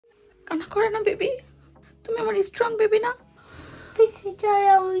কান্না করে না বেবি, তুমি আমার স্ট্রং বেবি না?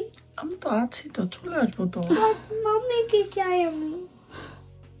 আমি তো আছি তো, চলে আসবো তো। মাম্মিকে চাই আমি।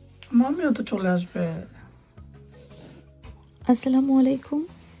 মাম্মিও তো চলে আসবে। আসসালামু আলাইকুম,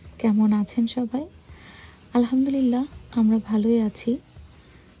 কেমন আছেন সবাই? আলহামদুলিল্লাহ আমরা ভালোই আছি।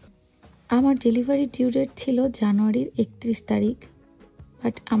 আমার ডেলিভারি ডিউ ডেট ছিল জানুয়ারির 31 তারিখ,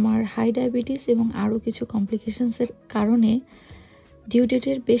 বাট আমার হাই ডায়াবেটিস এবং আরও কিছু কমপ্লিকেশনসের কারণে ডিউ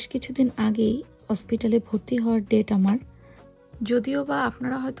ডেটের বেশ কিছুদিন আগেই হসপিটালে ভর্তি হওয়ার ডেট আমার। যদিও বা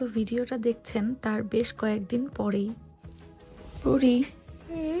আপনারা হয়তো ভিডিওটা দেখছেন তার বেশ কয়েকদিন পরেই। পুরি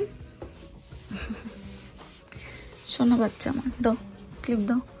শোনো বাচ্চা আমার, দাও ক্লিপ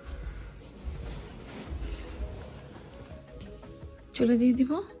দাও, চলে দিয়ে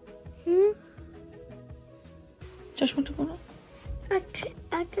দিব। চশমাটা পরো।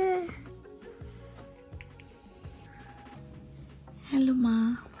 হ্যালো মা।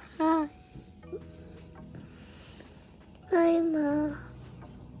 হাই মা।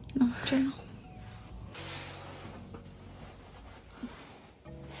 চলো।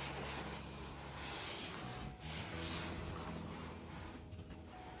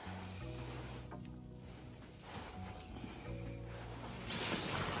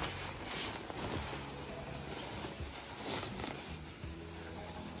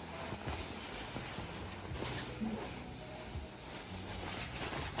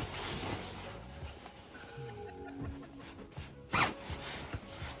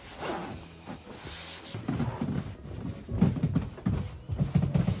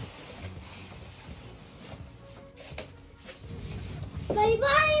 Bye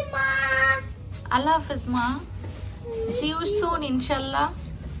bye ma. আল্লাহ হাফেজ মা, সি ইউ সুন ইনশাল্লাহ।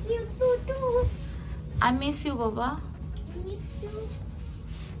 You too. I miss you বাবা, Miss you.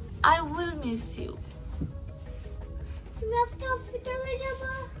 I will miss you. তুমি আজকে হসপিটালে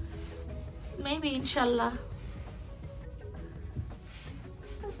যাবা? Maybe ইনশাল্লাহ।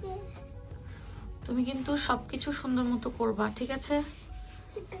 Okay. তুমি কিন্তু সবকিছু সুন্দর মতো করবা, ঠিক আছে?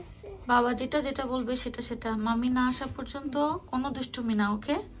 ঠিক আছে। বাবা যেটা যেটা বলবে সেটা সেটা, মাম্মি না আসা পর্যন্ত কোনো দুষ্টুমি না,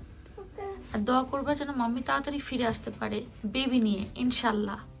 ওকে? ওকে। আর দোয়া করবা যেন মাম্মি তাড়াতাড়ি ফিরে আসতে পারে বেবি নিয়ে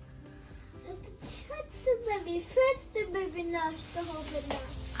ইনশাল্লাহ। ছোট্ট বেবি, ফেটে বেবি না আসতে হবে না।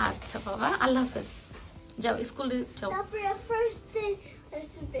 আচ্ছা বাবা, আল্লাহ হাফেজ, যাও স্কুলে যাও। তারপরে ফার্স্ট ডে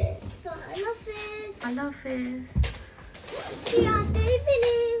আসবে। So I love it. আল্লাহ হাফেজ। See you on the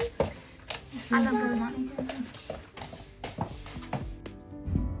evening. আল্লাহ হাফেজ মা।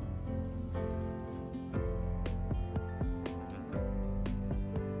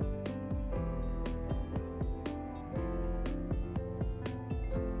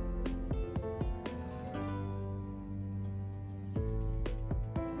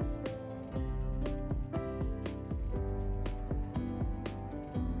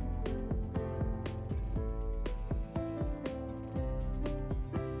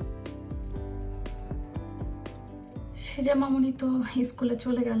 সেজা মামুনি তো স্কুলে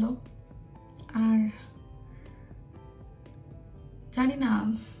চলে গেল, আর জানি না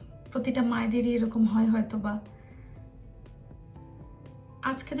প্রতিটা মায়েদেরই এরকম হয় হয়তো বা।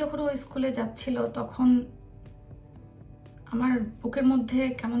 আজকে যখন ও স্কুলে যাচ্ছিল তখন আমার বুকের মধ্যে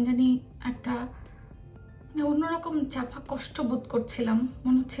কেমন জানি একটা মানে অন্যরকম চাপা কষ্ট বোধ করছিলাম।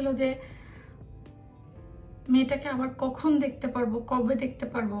 মনে হচ্ছিল যে মেয়েটাকে আবার কখন দেখতে পারবো, কবে দেখতে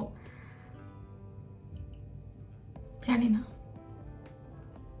পারবো জানি না।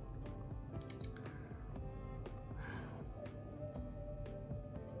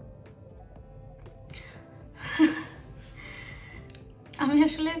 আমি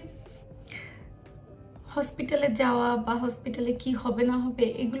আসলে হসপিটালে যাওয়া বা হসপিটালে কি হবে না হবে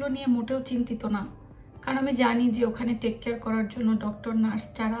এগুলো নিয়ে মোটেও চিন্তিত না, কারণ আমি জানি যে ওখানে টেক কেয়ার করার জন্য ডক্টর নার্স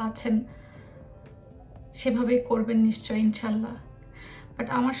যারা আছেন সেভাবেই করবেন নিশ্চয় ইনশাল্লাহ। বাট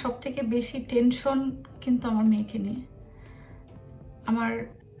আমার সব থেকে বেশি টেনশন কিন্তু আমার মেয়েকে নিয়ে। আমার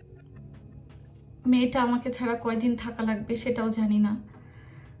মেয়েটা আমাকে ছাড়া কয়দিন থাকা লাগবে সেটাও জানি না।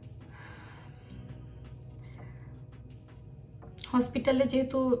 হসপিটালে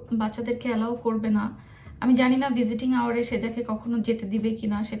যেহেতু বাচ্চাদেরকে অ্যালাউ করবে না, আমি জানি না ভিজিটিং আওয়ারে সেজাকে কখনো যেতে দিবে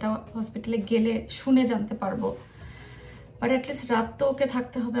কিনা, সেটা হসপিটালে গেলে শুনে জানতে পারবো। বাট অ্যাটলিস্ট রাত তো ওকে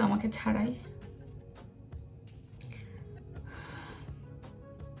থাকতে হবে আমাকে ছাড়াই।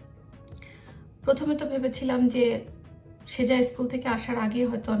 প্রথমে তো ভেবেছিলাম যে সেজা স্কুল থেকে আসার আগে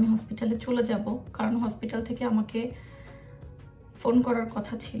হয়তো আমি হসপিটালে চলে যাব, কারণ হসপিটাল থেকে আমাকে ফোন করার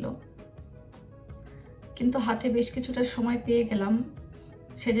কথা ছিল। কিন্তু হাতে বেশ কিছুটা সময় পেয়ে গেলাম।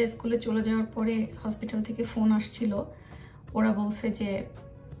 সেজা স্কুলে চলে যাওয়ার পরে হসপিটাল থেকে ফোন আসছিল, ওরা বলছে যে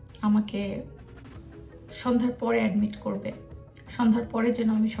আমাকে সন্ধ্যার পরে অ্যাডমিট করবে, সন্ধ্যার পরে যেন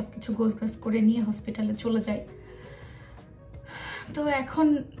আমি সবকিছু গোছগাছ করে নিয়ে হসপিটালে চলে যাই। তো এখন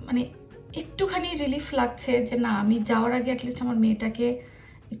মানে একটুখানি রিলিফ লাগছে যে না, আমি যাওয়ার আগে অ্যাটলিস্ট আমার মেয়েটাকে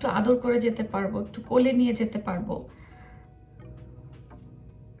একটু আদর করে যেতে পারবো, একটু কোলে নিয়ে যেতে পারবো,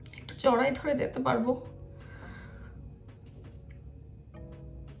 একটু জড়াই ধরে যেতে পারবো।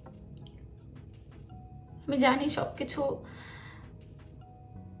 আমি জানি সবকিছু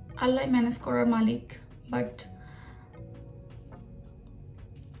আল্লাহ ম্যানেজ করার মালিক, বাট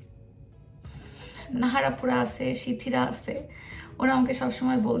নাহারাপুরা আছে, সিথিরা আছে, ওরা আমাকে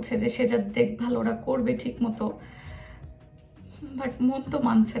সবসময় বলছে যে সে যা দেখভাল ওরা করবে ঠিক মতো, বাট মন তো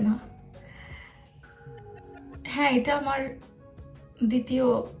মানছে না। হ্যাঁ, এটা আমার দ্বিতীয়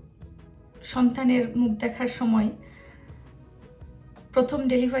সন্তানের মুখ দেখার সময়, প্রথম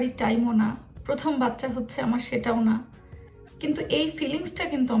ডেলিভারির টাইমও না, প্রথম বাচ্চা হচ্ছে আমার সেটাও না, কিন্তু এই ফিলিংসটা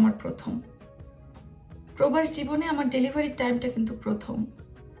কিন্তু আমার প্রথম। প্রবাস জীবনে আমার ডেলিভারির টাইমটা কিন্তু প্রথম।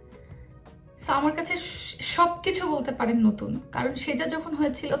 আমার কাছে সবকিছু বলতে পারেন নতুন, কারণ সেটা যখন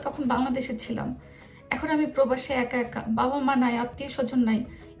হয়েছিল তখন বাংলাদেশে ছিলাম, এখন আমি প্রবাসে একা একা, বাবা মা নাই, আত্মীয় স্বজন নাই,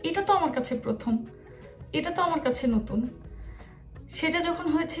 এটা তো আমার কাছে প্রথম, এটা তো আমার কাছে নতুন। সেটা যখন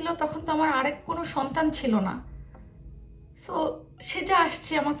হয়েছিল তখন তো আমার আরেক কোনো সন্তান ছিল না। সো সেটা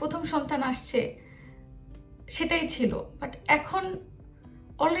আসছে, আমার প্রথম সন্তান আসছে, সেটাই ছিল। বাট এখন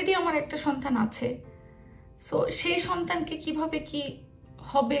অলরেডি আমার একটা সন্তান আছে। সো সেই সন্তানকে কিভাবে কি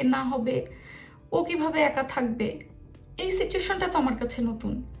হবে না হবে, ও কিভাবে একা থাকবে, এই সিচুয়েশনটা তো আমার কাছে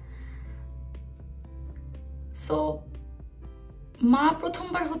নতুন। সো মা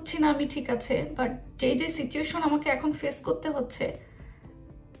প্রথমবার হচ্ছে না আমি, ঠিক আছে, বাট যে সিচুয়েশন আমাকে এখন ফেস করতে হচ্ছে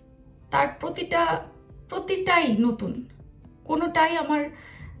তার প্রতিটাই নতুন, কোনোটাই আমার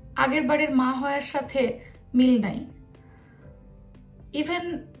আগের বারের মা হওয়ার সাথে মিল নাই। ইভেন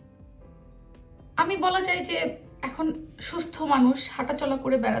আমি বলা যায় যে এখন সুস্থ মানুষ, হাঁটাচলা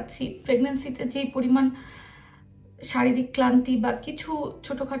করে বেড়াচ্ছি। প্রেগন্যান্সিতে যেই পরিমাণ শারীরিক ক্লান্তি বা কিছু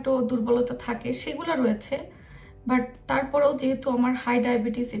ছোটোখাটো দুর্বলতা থাকে সেগুলো রয়েছে, বাট তারপরেও যেহেতু আমার হাই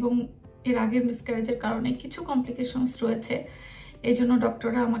ডায়াবেটিস এবং এর আগের মিসক্যারেজের কারণে কিছু কমপ্লিকেশনস রয়েছে, এই জন্য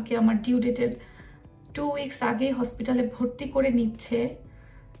ডক্টররা আমাকে আমার ডিউ ডেটের 2 উইকস আগে হসপিটালে ভর্তি করে নিচ্ছে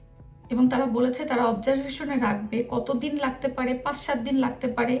এবং তারা বলেছে তারা অবজারভেশনে রাখবে। কতদিন লাগতে পারে, 5-7 দিন লাগতে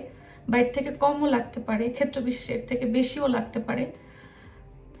পারে, বা এর থেকে কমও লাগতে পারে, ক্ষেত্র বিশেষে এর থেকে বেশিও লাগতে পারে।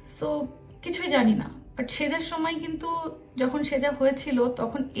 সো কিছুই জানি না, বাট সেজার সময় কিন্তু যখন সেজা হয়েছিল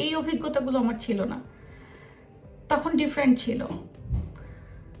তখন এই অভিজ্ঞতাগুলো আমার ছিল না, তখন ডিফারেন্ট ছিল।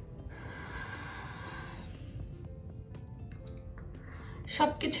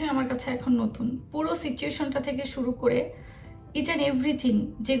 সবকিছুই আমার কাছে এখন নতুন, পুরো সিচুয়েশনটা থেকে শুরু করে ইচ অ্যান্ড এভরিথিং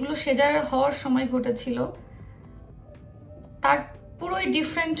যেগুলো সেজার হওয়ার সময় ঘটেছিল তার পুরোই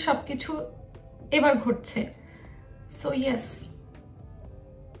ডিফারেন্ট সবকিছু এবার ঘটছে। সো ইয়েস,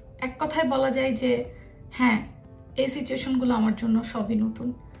 এক কথায় বলা যায় যে হ্যাঁ, এই সিচুয়েশনগুলো আমার জন্য সবই নতুন।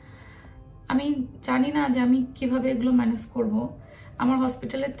 আমি জানি না যে আমি কিভাবে এগুলো ম্যানেজ করব। আমার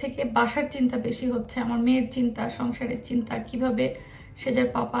হসপিটালের থেকে বাসার চিন্তা বেশি হচ্ছে, আমার মেয়ের চিন্তা, সংসারের চিন্তা, কিভাবে সেজার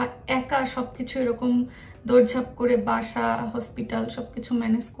পাপা একা সবকিছু এরকম দৌড়ঝাঁপ করে বাসা হসপিটাল সবকিছু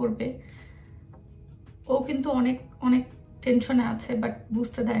ম্যানেজ করবে। ও কিন্তু অনেক অনেক টেনশনে আছে, বাট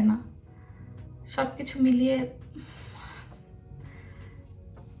বুঝতে দেয় না। সবকিছু মিলিয়ে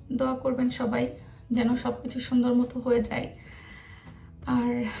দোয়া করবেন সবাই যেন সবকিছু সুন্দর মতো হয়ে যায়। আর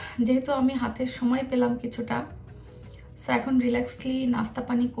যেহেতু আমি হাতের সময় পেলাম কিছুটা, সো এখন রিল্যাক্সলি নাস্তা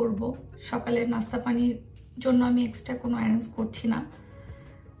পানি করব। সকালের নাস্তা পানির জন্য আমি এক্সট্রা কোনো অ্যারেঞ্জ করছি না।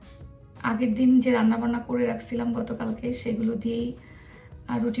 আগের দিন যে রান্নাবান্না করে রাখছিলাম গতকালকে, সেগুলো দিয়েই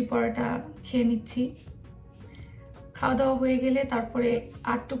রুটি পরোটা খেয়ে নিচ্ছি। খাওয়া দাওয়া হয়ে গেলে তারপরে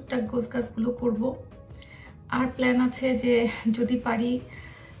আর টুকটাক গোছগাছগুলো করব। আর প্ল্যান আছে যে যদি পারি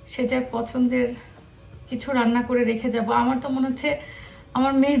সেটার পছন্দের কিছু রান্না করে রেখে যাব। আমার তো মনে হচ্ছে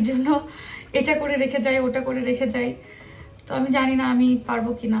আমার মেয়ের জন্য এটা করে রেখে যাই, ওটা করে রেখে যাই। তো আমি জানি না আমি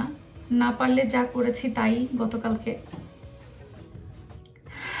পারবো কি না, না পারলে যা করেছি তাই গতকালকে।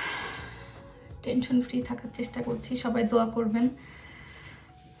 টেনশন ফ্রি থাকার চেষ্টা করছি, সবাই দোয়া করবেন।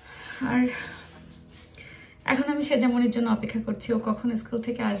 আর এখন আমি সেজামনির জন্য অপেক্ষা করছি, ও কখন স্কুল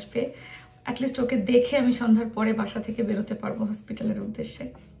থেকে আসবে। অ্যাটলিস্ট ওকে দেখে আমি সন্ধ্যার পরে বাসা থেকে বেরোতে পারবো হসপিটালের উদ্দেশ্যে।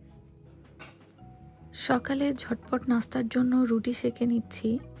 সকালে ঝটপট নাস্তার জন্য রুটি সেঁকে নিচ্ছি।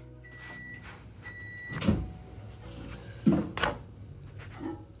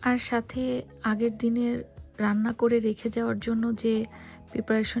 আর সাথে আগের দিনের রান্না করে রেখে যাওয়ার জন্য যে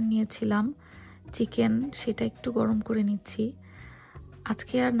প্রিপারেশন নিয়েছিলাম চিকেন, সেটা একটু গরম করে নিচ্ছি।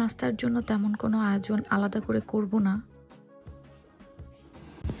 আজকে আর নাস্তার জন্য তেমন কোনো আয়োজন আলাদা করে করব না।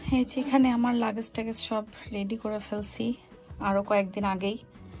 এই যে এখানে আমার লাগেজ টাগেজ সব রেডি করে ফেলছি। আরও কয়েকদিন আগেই।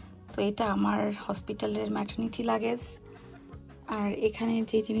 তো এটা আমার হসপিটালের ম্যাটারনিটি লাগেজ। আর এখানে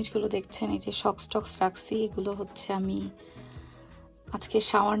যে জিনিসগুলো দেখছেন, এই যে শক্স টক্স রাখছি, এগুলো হচ্ছে আমি আজকে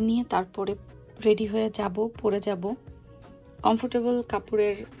শাওয়ার নিয়ে তারপরে রেডি হয়ে যাব, পরে যাব। কমফোর্টেবল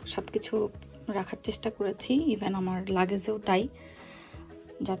কাপড়ের সব কিছু রাখার চেষ্টা করেছি, ইভেন আমার লাগেজেও তাই,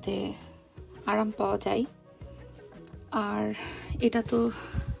 যাতে আরাম পাওয়া যায়। আর এটা তো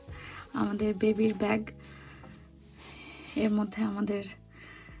আমাদের বেবির ব্যাগ, এর মধ্যে আমাদের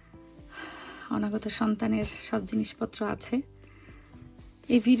অনাগত সন্তানের সব জিনিসপত্র আছে।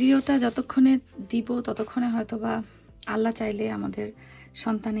 এই ভিডিওটা যতক্ষণে দিব ততক্ষণে হয়তোবা আল্লাহ চাইলে আমাদের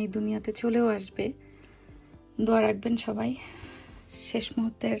সন্তান এই দুনিয়াতে চলেও আসবে। দোয়া রাখবেন সবাই। শেষ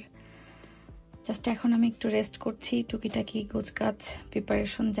মুহূর্তের জাস্ট এখন আমি একটু রেস্ট করছি, টুকিটাকি গোছগাছ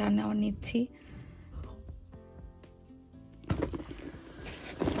প্রিপারেশন যা নেওয়ার নিচ্ছি।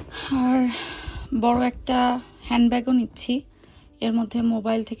 আর বড় একটা হ্যান্ডব্যাগও নিচ্ছি, এর মধ্যে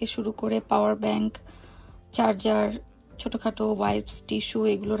মোবাইল থেকে শুরু করে পাওয়ার ব্যাংক, চার্জার, ছোটোখাটো ওয়াইপস, টিস্যু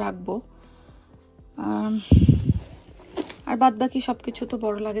এগুলো রাখবো। আর বাদ বাকি সব কিছু তো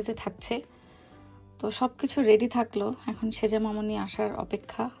বড় লাগেজে থাকছে। তো সব কিছু রেডি থাকলো, এখন সেজা মামনি আসার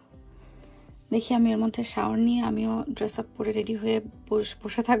অপেক্ষা। দেখি আমি এর মধ্যে শাওয়ার নিয়ে আমিও ড্রেস আপ করে রেডি হয়ে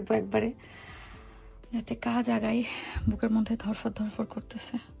বসে থাকবো একবারে, যাতে কাজ আগাই। বুকের মধ্যে ধরফর ধরফর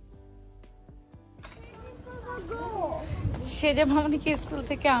করতেছে। সেজা মামনিকে স্কুল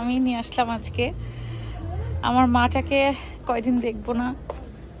থেকে আমি নিয়ে আসলাম আজকে। আমার মাটাকে কয়দিন দেখবো না।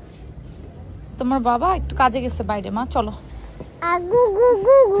 তোমার বাবা একটু কাজে গেছে বাইরে, মা চলো।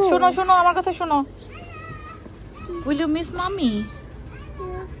 শোনো শোনো, আমার কথা শোনো। উইল ইউ মিস মামি?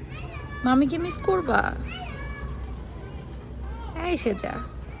 মামিকে মিস করবা? এই সেজা,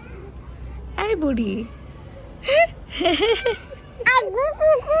 এই বুড়ি।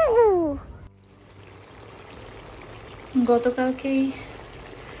 গতকালকেই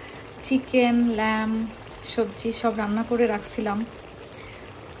চিকেন, ল্যাম, সবজি সব রান্না করে রাখছিলাম।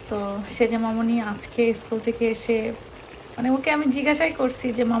 তো সেজা মামনি আজকে স্কুল থেকে এসে, মানে ওকে আমি জিজ্ঞাসাই করছি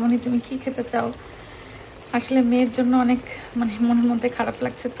যে মামনি তুমি কি খেতে চাও। আসলে মেয়ের জন্য অনেক মানে মনের মধ্যে খারাপ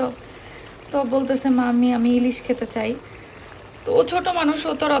লাগছে। তো বলতেছে মা আমি ইলিশ খেতে চাই। তো ও ছোট মানুষ,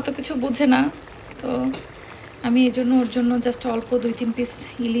 ও তো আর অত কিছু বুঝে না। তো আমি এই জন্য ওর জন্য জাস্ট অল্প 2-3 পিস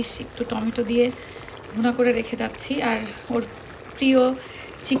ইলিশ একটু টমেটো দিয়ে ভুনা করে রেখে যাচ্ছি। আর ওর প্রিয়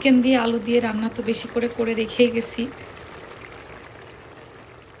চিকেন দিয়ে আলু দিয়ে রান্না তো বেশি করে রেখেই গেছি।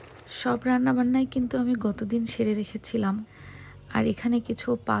 সব রান্না বান্নাই কিন্তু আমি গতদিন সেরে রেখেছিলাম। আর এখানে কিছু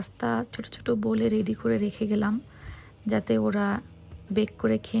পাস্তা ছোট ছোট বোলে রেডি করে রেখে গেলাম, যাতে ওরা বেক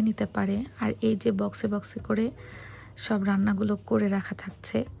করে খেয়ে নিতে পারে। আর এই যে বক্সে বক্সে করে সব রান্নাগুলো করে রাখা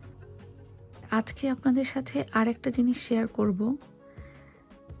থাকছে। আজকে আপনাদের সাথে আর একটা জিনিস শেয়ার করব।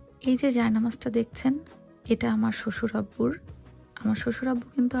 এই যে জায়নামাজটা দেখছেন, এটা আমার শ্বশুর আব্বুর। আমার শ্বশুর আব্বু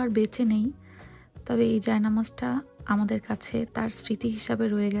কিন্তু আর বেঁচে নেই, তবে এই জায়নামাজটা আমাদের কাছে তার স্মৃতি হিসাবে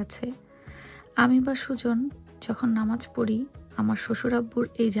রয়ে গেছে। আমি বা সুজন যখন নামাজ পড়ি, আমার শ্বশুর আব্বুর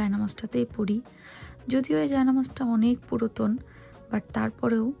এই জায়নামাজটাতেই পড়ি। যদিও এই জায়নামাজটা অনেক পুরাতন, বাট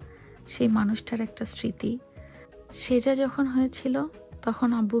তারপরেও সেই মানুষটার একটা স্মৃতি। সেজা যখন হয়েছিল তখন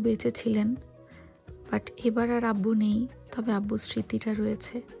আব্বু বেঁচে ছিলেন, বাট এবার আর আব্বু নেই, তবে আব্বুর স্মৃতিটা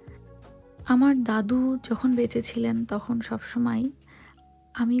রয়েছে। আমার দাদু যখন বেঁচে ছিলেন তখন সবসময়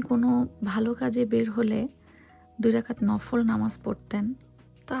আমি কোনো ভালো কাজে বের হলে 2 রাকাত নফল নামাজ পড়তেন।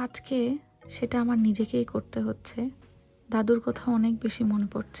 তো আজকে সেটা আমার নিজেকেই করতে হচ্ছে। দাদুর কথা অনেক বেশি মনে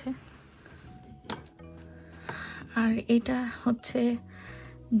পড়ছে। আর এটা হচ্ছে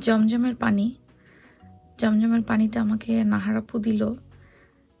জমজমের পানি। জমজমের পানিটা আমাকে নাহারাপু দিল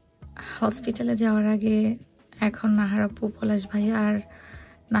হসপিটালে যাওয়ার আগে। এখন নাহারাপু, পলাশ ভাইয়া আর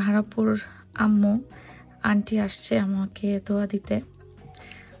নাহারাপুর আম্মু আন্টি আসছে আমাকে দোয়া দিতে।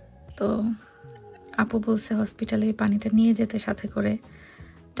 তো আপু বলছে হসপিটালে এই পানিটা নিয়ে যেতে, সাথে করে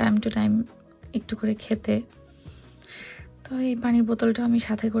টাইম টু টাইম একটু করে খেতে। তো এই পানির বোতলটা আমি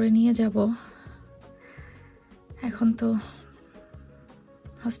সাথে করে নিয়ে যাব। এখন তো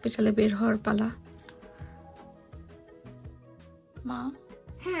হসপিটালে বের হওয়ার পালা। মা,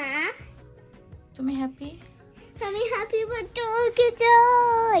 হ্যাঁ তুমি হ্যাপি? আমি হ্যাপি, বাট তোমাকে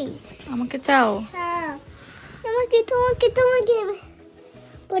চাই। আমাকে চাও? হ্যাঁ তোমাকে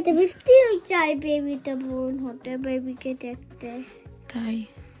বাট আমি স্টিল চাই বেবিটা বোন হতে, বেবিকে দেখতে। তাই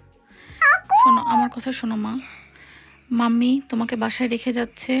শোনো, আমার কথা শোনো মা। মাম্মি তোমাকে বাসায় রেখে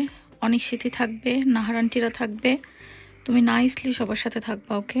যাচ্ছে, অনেক স্মৃতি থাকবে, নাহারান্টিরা থাকবে, তুমি নাইসলি সবার সাথে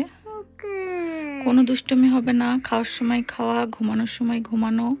থাকবা। ওকে? ওকে। কোনো দুষ্টুমি হবে না, খাওয়ার সময় খাওয়া, ঘুমানোর সময়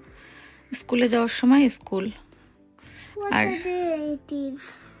ঘুমানো, স্কুলে যাওয়ার সময় স্কুল। আর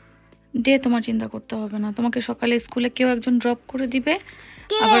ডে তোমার চিন্তা করতে হবে না, তোমাকে সকালে স্কুলে কেউ একজন ড্রপ করে দিবে।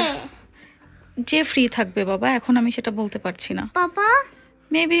 আবার যে ফ্রি থাকবে বাবা, এখন আমি সেটা বলতে পারছি না। পাপা,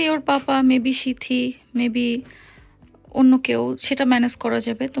 মেবি ওর পাপা, মেবি সিথি, মেবি অন্য কেউ, সেটা ম্যানেজ করা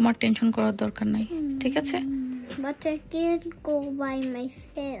যাবে, তোমার টেনশন করার দরকার নাই, ঠিক আছে? but I can't go by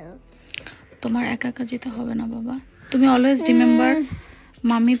myself. তোমার একা একা যেতে হবে না বাবা। তুমি always remember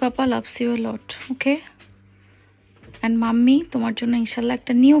mummy papa loves U A lot, okay? And mummy তোমার জন্য ইনশাল্লাহ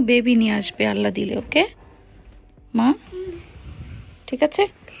একটা নিউ বেবি নিয়ে আসবে আল্লাহ দিলে, ওকে মা? ঠিক আছে?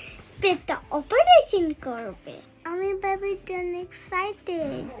 পেটটা অপারেশন করবে, আমি বেবির জন্য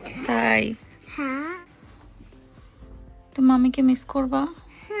এক্সাইটেড। তাই হ্যাঁ তো মাম্মিকে মিস করবা?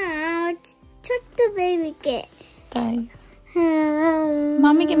 হ্যাঁ, ছোট্ট বেবিকে। তাই হ্যাঁ,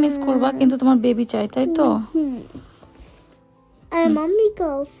 মাম্মিকে মিস করবা, কিন্তু তোমার বেবি চাই, তাই তো? আর মাম্মিকে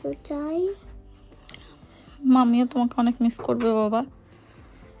অলসো চাই। মাম্মিও তোমাকে অনেক মিস করবে বাবা।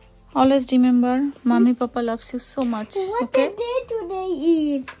 Always remember mummy papa loves you so much, What okay? the day today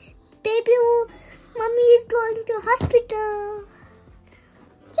is? Baby, mommy is going to hospital.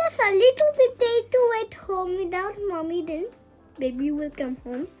 Just a little bit day to at home without mommy. Then baby will come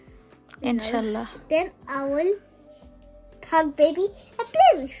home. ইনশাল্লাহ। Then I will hug baby and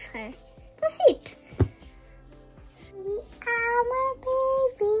play with her. That's it. Our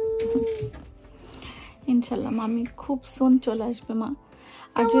baby. ইনশাল্লাহ mummy খুব সুন চলে আসবে মা।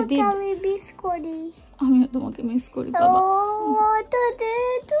 আর যদি আমি miss করি। আমিও তোমাকে মিস করি বাবা।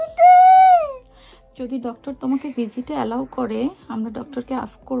 যদি ডক্টর তোমাকে ভিজিটে অ্যালাউ করে, আমরা ডক্টরকে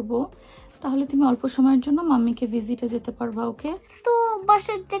আস্ক করব, তাহলে তুমি অল্প সময়ের জন্য মাম্মিকে ভিজিটে যেতে পারবা, ওকে? তো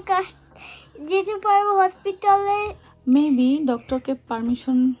বাসার থেকে যেতে পারবো হসপিটালে। মেবি ডক্টরকে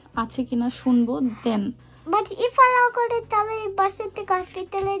পারমিশন আছে কিনা শুনবো, দেন। বাট ইফ অ্যালাউ করে তাহলে বাসার থেকে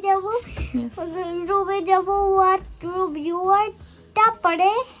হসপিটালে যাব, রুমে যাব, ওয়ার্ড রুম ওয়ার্ড, তারপরে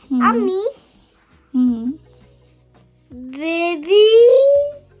আমি বেবি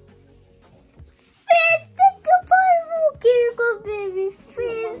ফেস দেখতে পারবো। কিরকম বেবি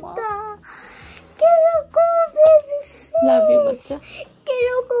ফেসটা, কিরকম বেবি ফেস, লাভ ইউ বাচ্চা।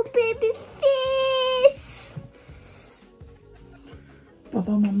 কিরকম বেবি ফেস।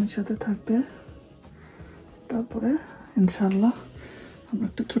 বাবা মাম্মির সাথে থাকবে, তারপরে ইনশাল্লাহ আমরা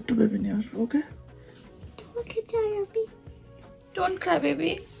একটা ছোট্ট বেবি নিয়ে আসবো, ওকে? তোমাকে চাই আমি। Don't Cry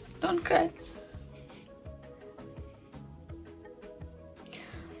baby, don't Cry.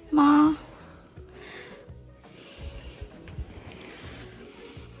 মা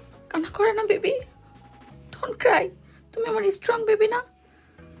কান্না করে না বেবি, ডোন্ট ক্রাই। তুমি আমার স্ট্রং বেবি না?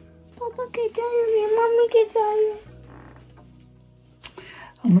 পাপাকে চাই আমি, মাম্মিকে চাই।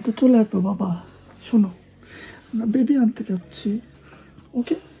 আমরা তো চলে আসবো বাবা। শোনো, আমরা বেবি আনতে যাচ্ছি,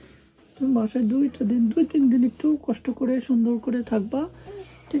 ওকে? তুমি বাসায় 2-3 দিন একটু কষ্ট করে সুন্দর করে থাকবা,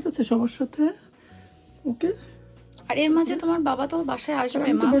 ঠিক আছে, সবার সাথে, ওকে? আর এর মাঝে তোমার বাবা তো বাসায় আসবে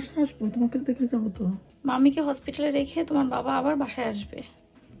আমি তো মা। বাসায় আসবো, তোমাকে দেখে যাবো তো। মাম্মিকে হসপিটালে রেখে তোমার বাবা আবার বাসায় আসবে,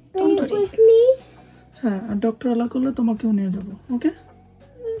 ডোন্ট ওয়ারি। হ্যাঁ, আর ডক্টর আলা করলে তোমাকেও নিয়ে যাবো, ওকে?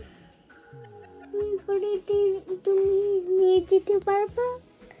 তুমি নিয়ে যেতে পারবা?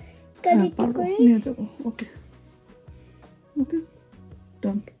 হ্যাঁ গাড়িতে পারবো, করে, নিয়ে যাবো, ওকে? ওকে,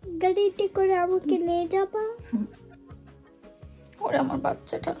 ডান। গাড়িতে করে আমাকে নিয়ে যাবা? ওরে আমার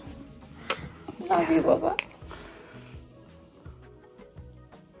বাচ্চাটা, লাভ ইউ বাবা।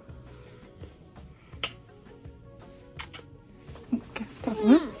 ওকে,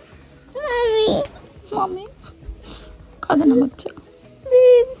 তারপরে মাম্মি কাঁদে না বাচ্চা।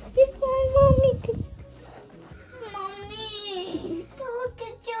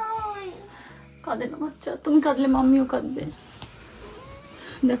 কাঁদে না বাচ্চা, তুমি কাঁদলে মাম্মিও কাঁদবে।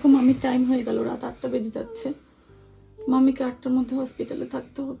 দেখো মাম্মির টাইম হয়ে গেল, রাত 8টা বেজে যাচ্ছে। মাম্মিকে 8টার মধ্যে হসপিটালে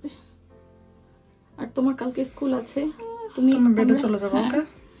থাকতে হবে। আর তোমার কালকে স্কুল আছে, তুমি বেডে চলে যাবো, ওকে?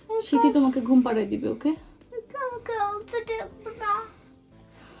 শীতি তোমাকে ঘুম পাড়ায় দিবে, ওকে?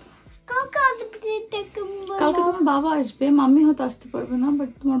 কালকে তোমার বাবা আসবে, মাম্মি হয়তো আসতে পারবে না, বাট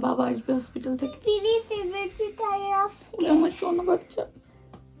তোমার বাবা আসবে হসপিটাল থেকে। ওরে আমার সোনা বাচ্চা,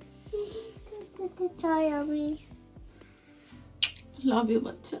 চাই আমি। লাভ ইউ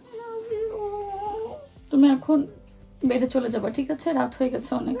বাচ্চা। তুমি এখন বেডে চলে যাবা, ঠিক আছে? রাত হয়ে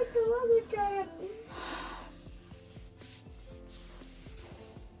গেছে অনেক।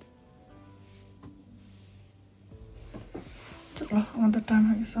 চলো, আমাদের টাইম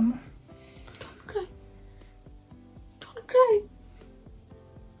হয়ে গেছে। আমার Don't cry.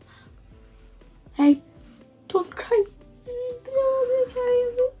 Hey, don't cry.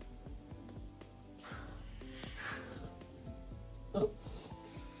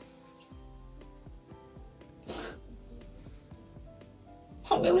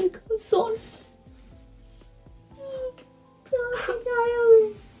 Mommy will come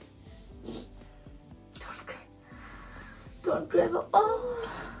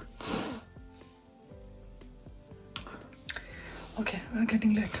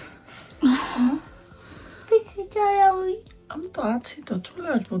আছি তো, চলে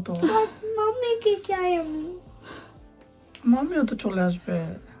আসবো তো। Mommy কি চাই আমি? মামিও তো চলে আসবে।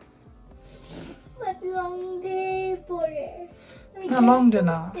 But long day পরে। না, লং ডে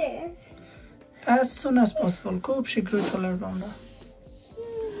না, as soon as possible, খুব শীঘ্রই চলে আসবো আমরা।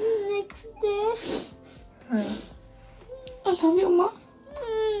 Next day. হ্যাঁ, I love you মা,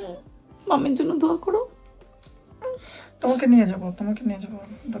 মামির জন্য দোয়া করো। তোমাকে নিয়ে যাবো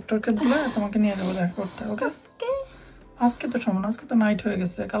ডক্টরকে বলে তোমাকে নিয়ে যাবো দেখা করতে। ওকে, আজকে তো সময় না, আজকে তো নাইট হয়ে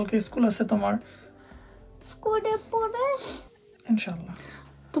গেছে, কালকে স্কুল আছে তোমার। স্কুলে পরে ইনশাআল্লাহ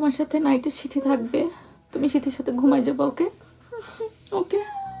তোমার সাথে নাইটে সিথি থাকবে, তুমি সিথির সাথে ঘুমাই যাবো। ওকে ওকে,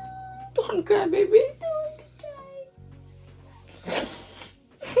 ডোন্ট ক্রাই বেবি।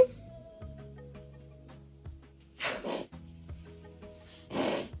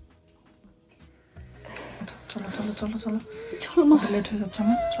 আচ্ছা, চলো চলো চলো চলো চলো মা, লেট হয়ে যাচ্ছে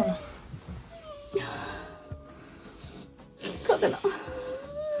না, চলো। কাঁদে না।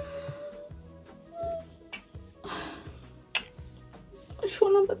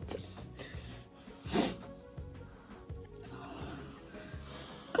 শোনো বাচ্চা,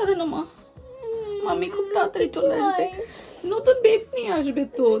 কাঁদে না মা, মামি খুব তাড়াতাড়ি চলে আসবে, নতুন বেবি নিয়ে আসবে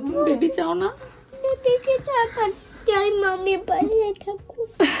তো। তুমি বেবি চাও না? বেবিকে চাই মামি বাইরে থাকুক।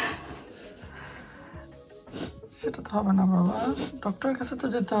 সেটা তো হবে না বাবা, ডক্টরের কাছে তো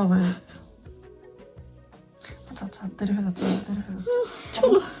যেতে হবে। আচ্ছা আচ্ছা, দেরি হয়ে যাচ্ছে।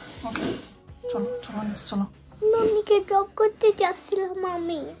 চলো ওকে, চলো চলো নিচে চলো। মামিকে ড্রপ করতে যাচ্ছিলাম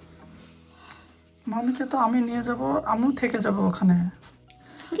আমি। মামিকে তো আমি নিয়ে যাব, আমিও থেকে যাব ওখানে।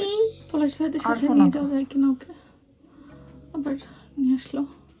 কি পলাশ ভাইদের সাথে আসবো না নিয়ে তো। যাওয়া যায় কিনা ওকে? আবার নিয়ে আসলো।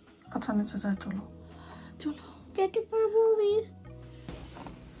 আচ্ছা নিচে যাই, চলো। চলো। যেতে পারবো আমি?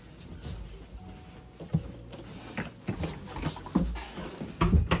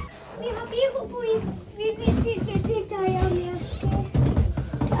 যেতে চাই আমি আজকে।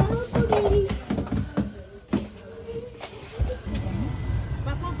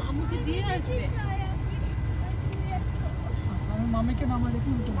 আমি মামিকে নামালে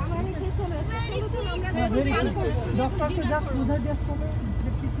কি ডক্টরকে জাস্ট বুঝাই দিয়ে আসতে হবে যে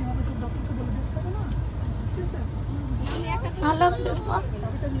কি কি হবে, সব ডক্টরকে বলে দিতে হবে না। ঠিক আছে, আল্লাহ হাফেজ মা।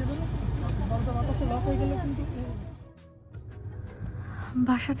 চাবিটা দিয়ে দেবো, দরজা বাতাসে লক হয়ে গেলে কিন্তু।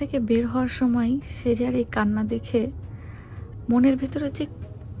 বাসা থেকে বের হওয়ার সময় সেজার এই কান্না দেখে মনের ভেতরে যে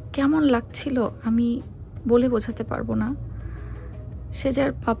কেমন লাগছিল আমি বলে বোঝাতে পারবো না। সেজার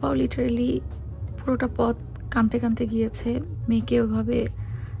পাপাও লিটারালি পুরোটা পথ কাঁদতে কাঁদতে গিয়েছে। মেয়েকে ওইভাবে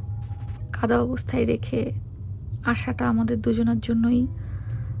কাদা অবস্থায় রেখে আসাটা আমাদের দুজনের জন্যই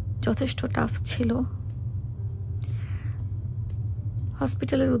যথেষ্ট টাফ ছিল।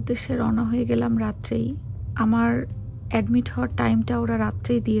 হসপিটালের উদ্দেশ্যে রওনা হয়ে গেলাম রাত্রেই। আমার অ্যাডমিট হওয়ার টাইমটা ওরা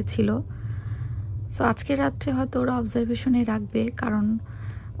রাত্রেই দিয়েছিল। সো আজকে রাত্রে হয়তো ওরা অবজারভেশনে রাখবে, কারণ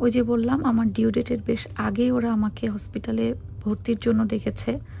ওই যে বললাম আমার ডিউ ডেটের বেশ আগেই ওরা আমাকে হসপিটালে ভর্তির জন্য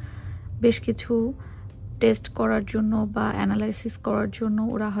ডেকেছে। বেশ কিছু টেস্ট করার জন্য বা অ্যানালাইসিস করার জন্য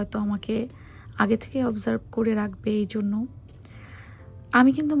ওরা হয়তো আমাকে আগে থেকে অবজার্ভ করে রাখবে। এই জন্য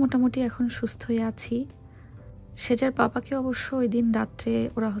আমি কিন্তু মোটামুটি এখন সুস্থই আছি। সেজার পাপাকে অবশ্য ওই দিন রাত্রে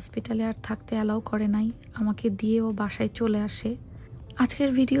ওরা হসপিটালে আর থাকতে অ্যালাউ করে নাই, আমাকে দিয়ে ও বাসায় চলে আসে। আজকের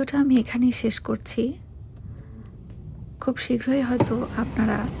ভিডিওটা আমি এখানেই শেষ করছি। খুব শীঘ্রই হয়তো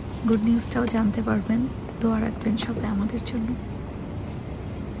আপনারা গুড নিউজটাও জানতে পারবেন। দোয়া রাখবেন সবাই আমাদের জন্য।